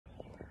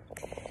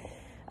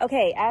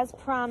Okay, as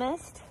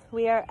promised,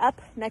 we are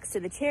up next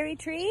to the cherry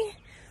tree,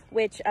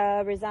 which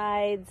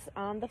resides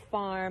on the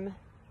farm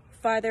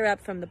farther up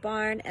from the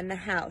barn and the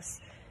house.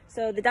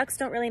 So the ducks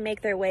don't really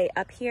make their way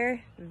up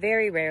here,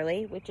 very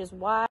rarely, which is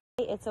why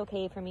it's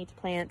okay for me to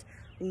plant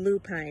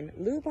lupine.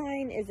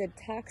 Lupine is a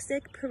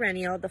toxic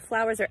perennial. The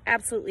flowers are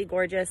absolutely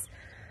gorgeous.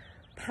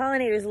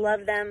 Pollinators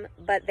love them,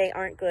 but they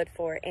aren't good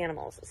for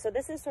animals. So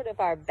this is sort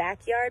of our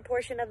backyard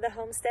portion of the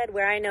homestead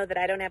where I know that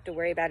I don't have to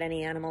worry about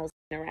any animals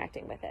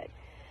interacting with it.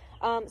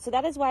 So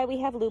that is why we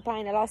have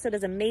lupine. It also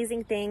does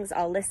amazing things.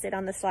 I'll list it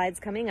on the slides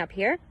coming up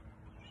here.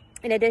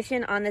 In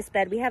addition, on this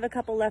bed, we have a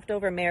couple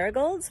leftover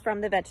marigolds from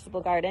the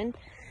vegetable garden.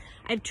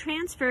 I've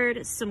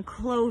transferred some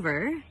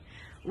clover,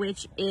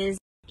 which is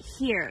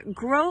here.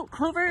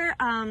 Clover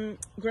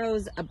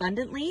grows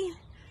abundantly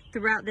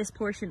throughout this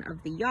portion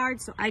of the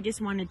yard, so I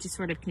just wanted to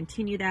sort of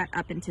continue that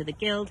up into the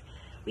guild.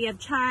 We have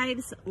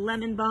chives,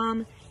 lemon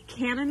balm,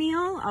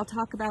 chamomile. I'll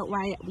talk about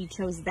why we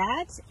chose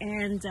that,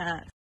 and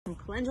some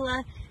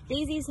calendula.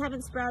 Daisies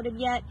haven't sprouted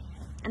yet,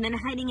 and then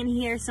hiding in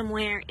here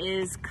somewhere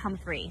is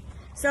comfrey.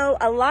 So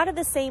a lot of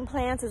the same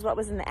plants as what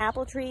was in the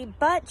apple tree,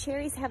 but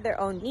cherries have their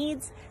own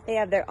needs. They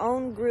have their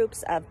own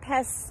groups of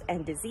pests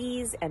and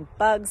disease and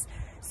bugs.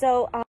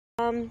 So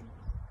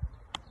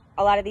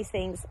a lot of these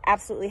things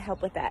absolutely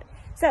help with that.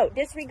 So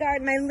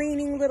disregard my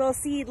leaning little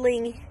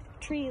seedling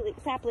tree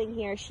sapling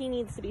here. She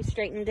needs to be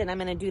straightened, and I'm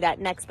going to do that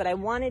next. But I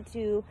wanted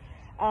to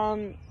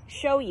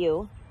show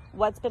you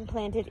what's been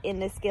planted in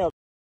this guild.